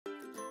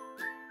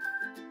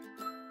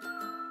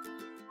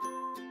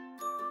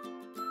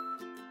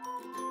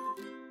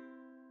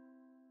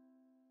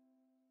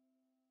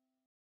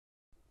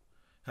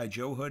Hi,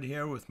 Joe Hood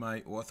here with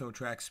my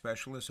OrthoTrac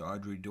specialist,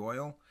 Audrey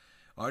Doyle.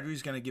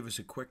 Audrey's going to give us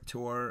a quick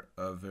tour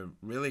of a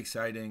really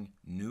exciting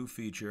new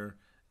feature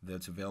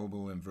that's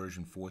available in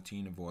version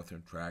 14 of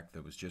OrthoTrac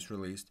that was just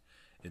released.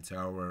 It's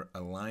our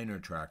aligner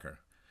tracker.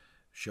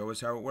 Show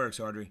us how it works,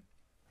 Audrey.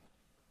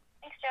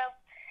 Thanks, Joe.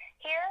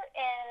 Here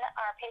in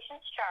our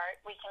patient's chart,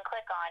 we can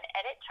click on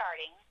Edit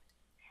Charting,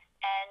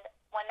 and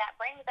when that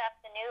brings up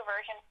the new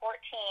version 14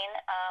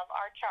 of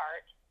our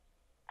chart,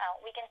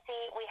 we can see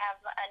we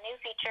have a new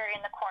feature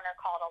in the corner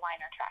called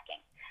aligner tracking.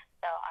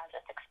 So I'll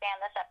just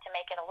expand this up to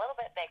make it a little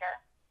bit bigger.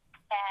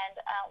 And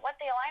what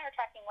the aligner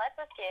tracking lets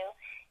us do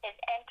is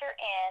enter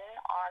in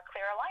our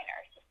clear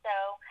aligners.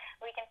 So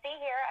we can see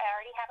here I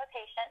already have a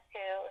patient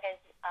who has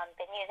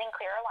been using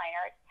clear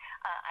aligners.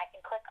 I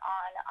can click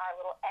on our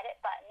little edit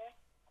button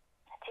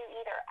to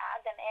either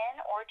add them in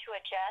or to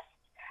adjust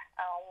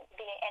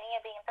any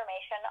of the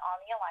information on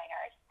the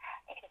aligners.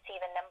 You can see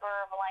the number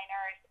of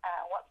aligners,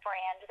 what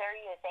brand they're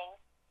using,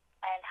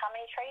 and how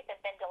many trays have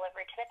been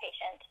delivered to the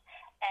patient,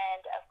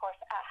 and of course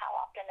how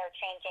often they're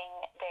changing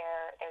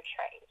their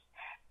trays.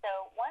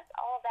 So once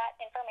all of that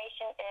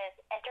information is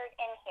entered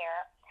in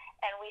here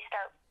and we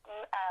start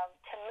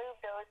to move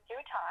those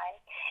through time,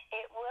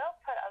 it will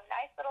put a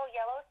nice little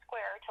yellow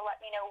square to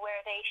let me know where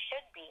they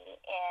should be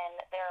in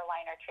their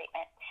aligner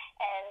treatment.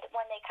 And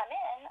when they come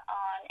in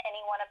on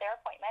any one of their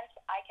appointments,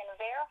 I can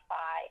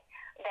verify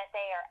that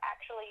they are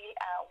actually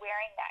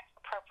wearing that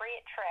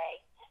appropriate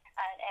tray.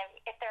 And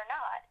if they're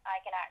not,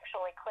 I can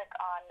actually click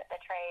on the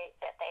tray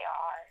that they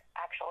are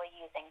actually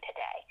using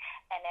today.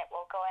 And it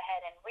will go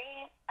ahead and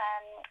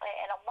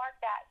it'll mark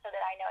that so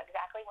that I know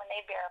exactly when they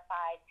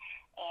verified,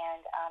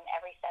 and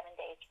every 7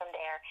 days from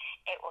there,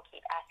 it will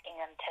keep asking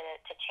them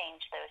to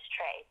change those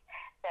trays.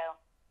 So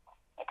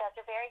it does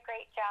a very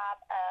great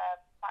job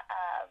of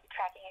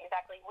tracking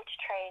exactly which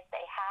trays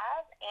they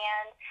have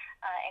and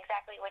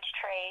exactly which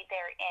tray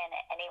they're in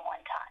at any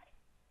one time.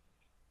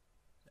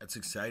 That's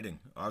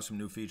exciting.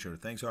 Awesome new feature.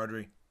 Thanks,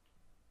 Audrey.